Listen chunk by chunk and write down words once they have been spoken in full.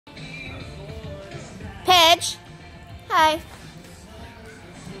Pedge. Hi.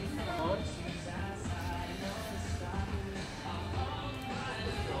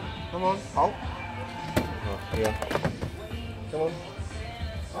 Come on, hold. Oh, yeah. Come on.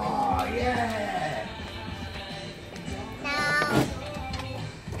 Oh, yeah. No.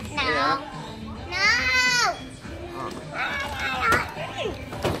 No. Yeah.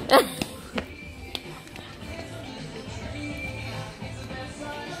 No.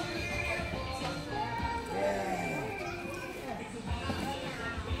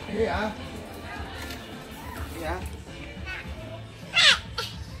 Yeah. Yeah.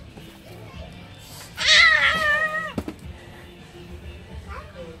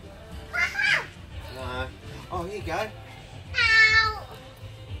 No. Oh, here you go. Ow.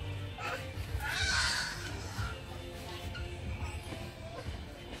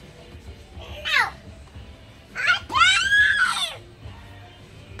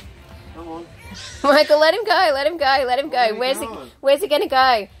 Come on. Michael, let him go. Let him go. Let him go. Where are you Where's he going to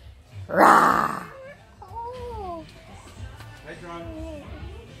go? Rah! Oh. Hey, John.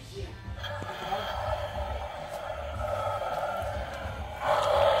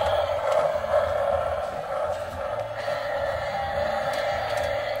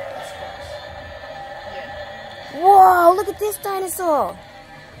 Whoa, look at this dinosaur.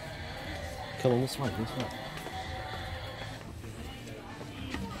 Come on, this way, this way.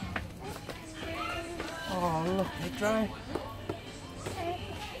 Oh, look, hey, dry.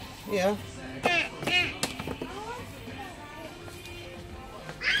 Yeah.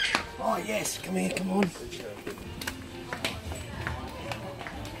 Oh, yes, come here, come on.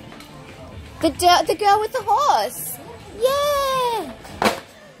 The girl with the horse. Yeah.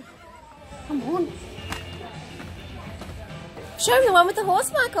 Come on. Show him the one with the horse,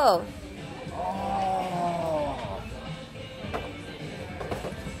 Michael. Oh.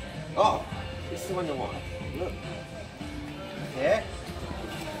 Oh, this is the one you want. Look. Yeah.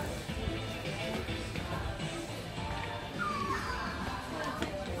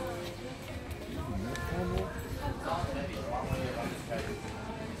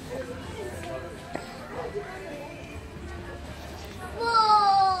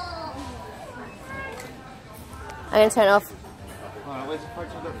 I'm going to turn it off. Alright, where's the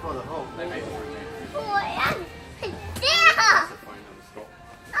photo of that father? Oh, they made it.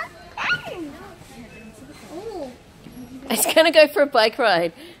 It's going to go for a bike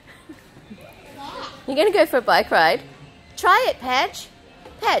ride. You're going to go for a bike ride? Try it, Pedge.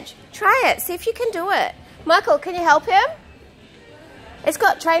 Pedge, try it. See if you can do it. Michael, can you help him? It's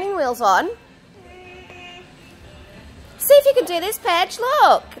got training wheels on. See if you can do this, Pedge.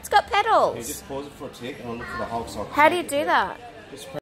 Look, it's got pedals. Okay, just pause it for a tick and I'll look for the whole sock. How do you do that? Just